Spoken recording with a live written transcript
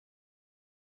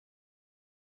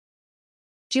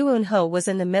Ju-eun-ho was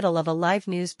in the middle of a live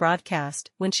news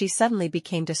broadcast when she suddenly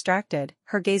became distracted,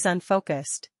 her gaze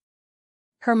unfocused.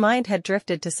 Her mind had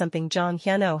drifted to something Jong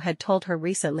Hyun-ho had told her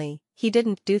recently: he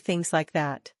didn't do things like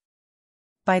that.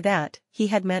 By that, he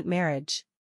had meant marriage.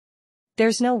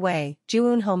 There's no way,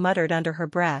 Ju-eun-ho muttered under her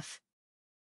breath.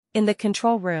 In the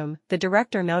control room, the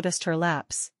director noticed her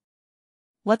lapse.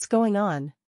 What's going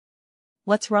on?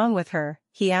 What's wrong with her?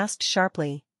 He asked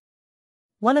sharply.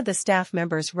 One of the staff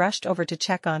members rushed over to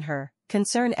check on her,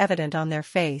 concern evident on their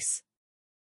face.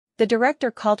 The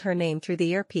director called her name through the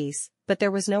earpiece, but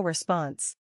there was no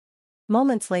response.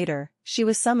 Moments later, she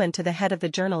was summoned to the head of the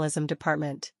journalism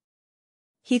department.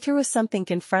 He threw a something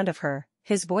in front of her,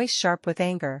 his voice sharp with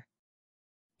anger.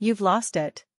 You've lost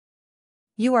it.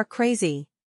 You are crazy.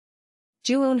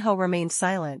 Ju-eun-ho remained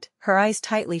silent, her eyes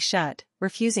tightly shut,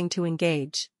 refusing to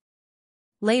engage.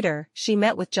 Later, she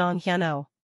met with Jong Hyun-ho.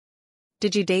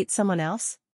 Did you date someone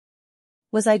else?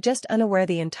 Was I just unaware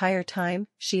the entire time?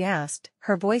 She asked,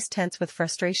 her voice tense with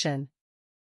frustration.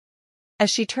 As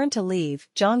she turned to leave,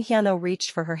 Jong Hyun-ho reached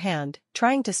for her hand,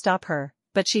 trying to stop her,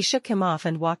 but she shook him off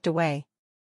and walked away.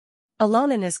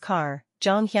 Alone in his car,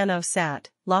 Jong Hyun-ho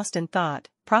sat, lost in thought,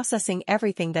 processing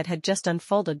everything that had just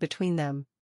unfolded between them.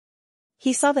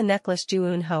 He saw the necklace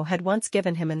Ju-eun-ho had once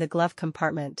given him in the glove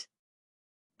compartment.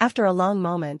 After a long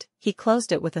moment, he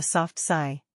closed it with a soft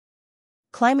sigh.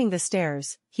 Climbing the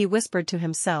stairs, he whispered to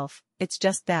himself, it's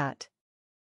just that.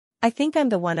 I think I'm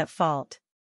the one at fault.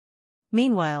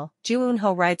 Meanwhile,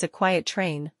 Ju-eun-ho rides a quiet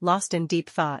train, lost in deep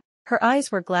thought. Her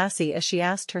eyes were glassy as she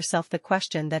asked herself the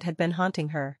question that had been haunting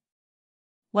her.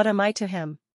 What am I to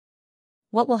him?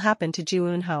 What will happen to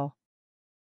Ju-eun-ho?